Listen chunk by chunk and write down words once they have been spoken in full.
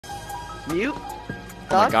Mute. Oh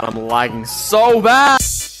my god, I'm lagging so bad.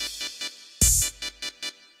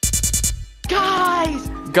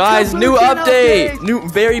 Guys, new update. New,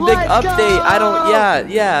 very big update. I don't.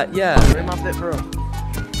 Yeah. Rim outfit, bro.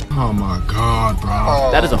 Oh my god,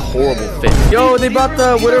 bro. That is a horrible fit. Yo, they brought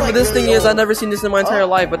the whatever this thing is. I've never seen this in my entire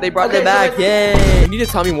life, but they brought it back. Yay! You need to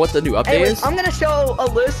tell me what the new update is. I'm gonna show a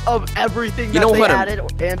list of everything that they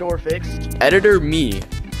added and or fixed. Editor me.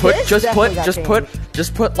 Just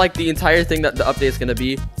put like the entire thing that the update is gonna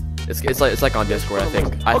be. It's like on Discord, I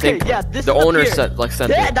think. I think the owner sent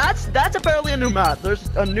it. That's apparently a new map. There's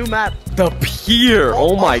a new map. The pier.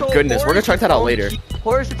 Oh my goodness, we're gonna check that out later.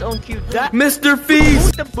 Horror is its own cute. Mr.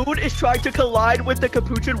 Feast. The moon is trying to collide with the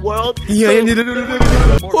Capuchin world. Yeah.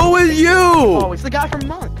 Who is you? Oh, it's the guy from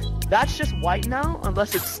Monk. That's just white now,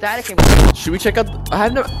 unless it's static. Should we check out?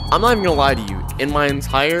 I'm not even gonna lie to you. In my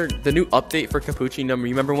entire the new update for Capuchin,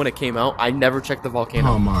 remember when it came out? I never checked the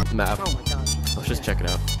volcano map. Oh my god. Let's just check it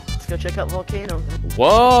out. Let's go check out volcano.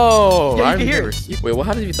 Whoa! Yeah, you can hear it. Wait, what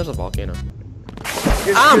happens if you touch the volcano?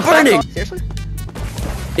 I'm burning. Seriously?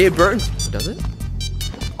 It burns. Does it?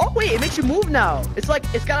 Oh wait, it makes you move now. It's like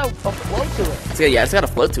it's got a flow to it. It's got a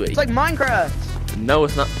flow to it. It's like Minecraft. No,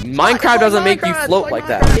 it's not. Minecraft doesn't make you float like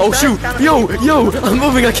that. Oh shoot! Yo! I'm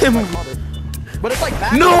moving. I can't move. But it's like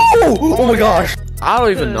no! Oh my gosh! I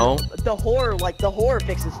don't even know. The horror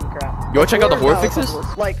fixes some crap. Yo, check out the horror fixes.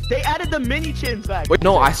 Like they added the mini chins back. Wait,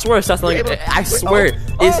 no, I swear it says something. I swear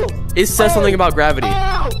it says something about gravity.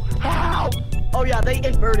 Oh yeah, they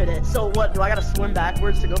inverted it. So what? Do I gotta swim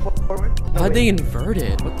backwards to go forward? How'd they invert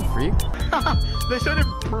it? What the freak? They said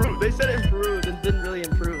improve. They said improved and didn't really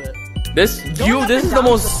improve it. This is the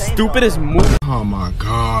most stupidest move. Oh my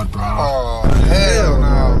god, bro. Oh hell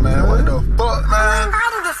no, man. What the fuck, man?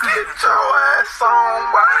 Get your ass on,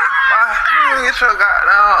 boy. Get your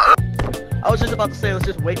goddamn. I was just about to say, let's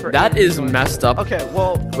just wait for that. Is messed up. Okay,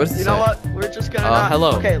 well, you know what? We're just gonna.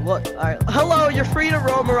 Hello. Okay, look. All right. Hello. You're free to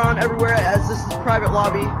roam around everywhere as this is a private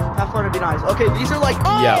lobby. Have fun and be nice. Okay, these are like.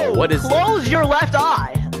 Oh, yeah. What is? Close your left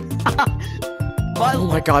eye. Oh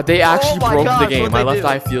my god, they actually broke the game. My left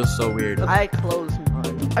eye feels so weird. I closed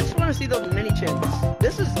mine. I just want to see the mini chins.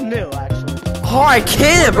 This is new, actually. Oh, I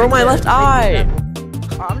can't, bro. My left eye.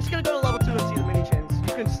 I'm just gonna go to level 2 and see the mini chins.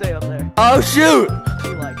 You can stay up there. Oh shoot!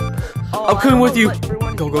 I'm coming with you.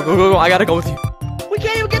 Go. I gotta go with you. We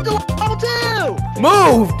can't even get to level 2.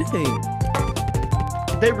 Move!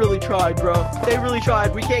 Dang. They really tried, bro. They really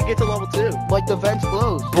tried. We can't get to level 2. Like the vents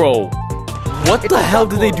closed. Bro, what the hell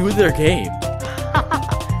did they do with their game?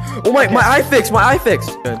 Oh my eye fixed.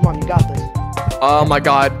 Come on, you got this. Oh my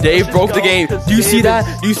god, Dave broke the game. Do you see that?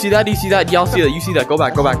 Do you see that? Y'all see that? You see that? Go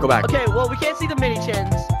back. Okay, well, we can't see the mini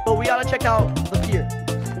chins, but we gotta check out the pier.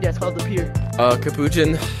 Yeah, it's called the pier.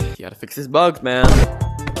 Capuchin, you gotta fix his bugs, man.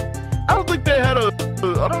 I don't think they had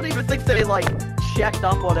I don't even think they, like, checked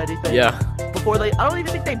up on anything. Yeah. I don't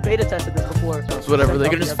even think they beta tested this before. It's whatever, they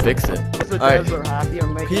could just fix it. Alright.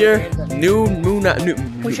 Here, new map?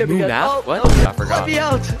 What? I forgot. Let me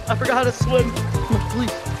out. I forgot how to swim.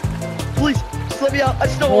 Please, just let me out. I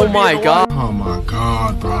just don't want to be in the water. Oh my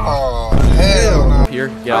god, bro. Oh hell no. Here,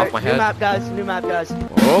 get off my head. New map, guys.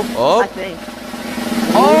 Oh. I think.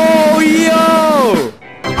 Oh, yo!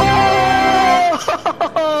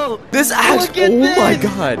 Oh! This actually, oh my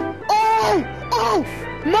god. Oh!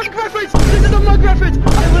 Monk reference! This is a Monk reference!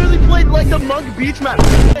 I literally played like the Monk beach map.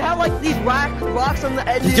 They have like these rocks on the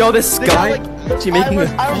edges. Yo, this sky actually making it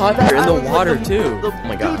hotter in the water too. Oh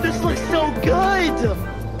my god. Dude, this looks so good!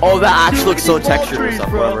 Oh, that actually looks so textured and stuff,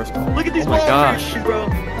 bro. Look at these ball trees, bro.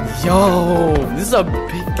 Yo, this is a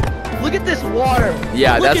big... Look at this water.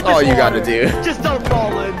 Yeah, that's all you gotta do. Just don't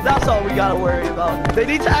fall in. That's all we gotta worry about. They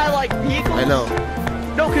need to add like vehicles. I know.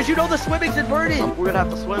 No, because you know the swimming's inverted. We're gonna have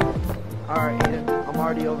to swim. Alright, Aiden. I'm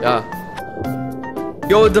already over here.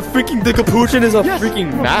 Yo, the Capuchin is a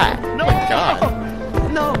freaking mat. No! Oh my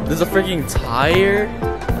god. No! There's a freaking tire.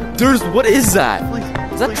 What is that?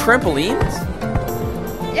 Is that trampolines?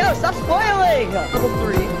 Yo, stop spoiling! Level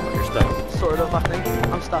 3. You're stuck. Sort of, I think.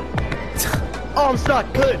 I'm stuck. Oh, I'm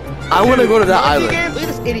stuck. Good. I want to go to that island. Look at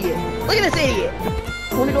this idiot. Look at this idiot.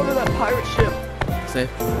 I want to go to that pirate ship. Say.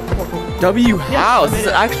 W house. This is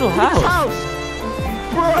an actual house.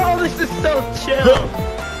 Bro, this is so chill.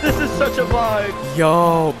 This is such a vibe.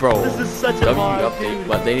 Yo, bro. This is such a vibe, update, dude.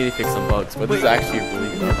 but they need to fix some bugs. But this is actually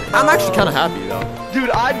really good. I'm actually kind of happy though.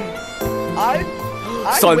 Dude,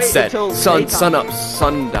 Sunset, sun up,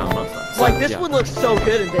 sundown. Like this would look so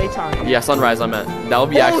good in daytime. Yeah, sunrise. I meant that would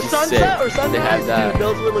be actually sunset sick. Or sunrise? They had that. Dude,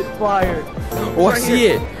 those would look fire. Oh, I see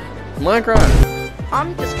it. Minecraft.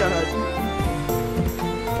 I'm just gonna.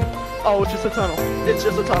 Oh, it's just a tunnel. It's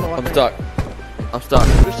just a tunnel. I'm stuck. I'm stuck.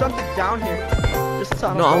 There's something down here. Just a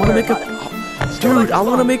tunnel. No, I want to make a... Dude, I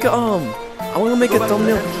want to make a, I want to make a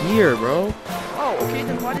thumbnail here, bro. Oh, okay,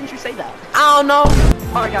 then why didn't you say that? I don't know.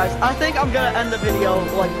 Alright, guys, I think I'm gonna end the video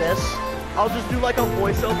like this. I'll just do like a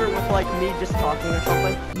voiceover with like me just talking or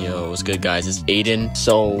something. Yo, what's good, guys? It's Aiden.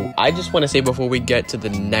 So I just want to say before we get to the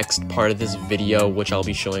next part of this video, which I'll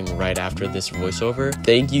be showing right after this voiceover,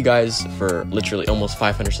 thank you guys for literally almost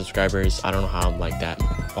 500 subscribers. I don't know how I'm like that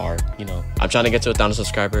far, you know. I'm trying to get to 1,000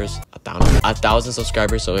 subscribers. 1,000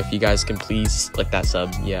 subscribers. So if you guys can please click that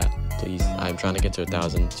sub, yeah, please. I'm trying to get to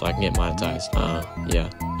 1,000 so I can get monetized. Yeah.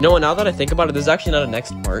 You know what? Now that I think about it, this is actually not a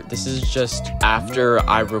next part. This is just after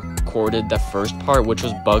I recorded the first part, which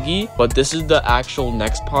was buggy, but this is the actual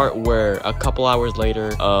next part where a couple hours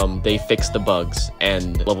later they fixed the bugs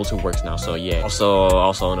and level 2 works now. So yeah.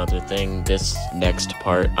 Also another thing, this next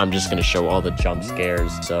part I'm just gonna show all the jump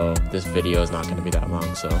scares, so this video is not gonna be that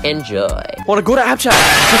long, so enjoy. Wanna go to app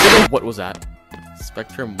chat. What was that?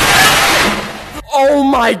 Spectrum. Oh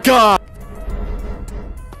my god.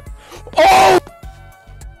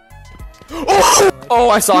 Oh,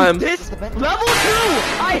 I saw him. This level 2!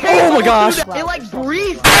 I hate oh my gosh. It like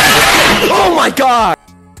breathes. Oh my god.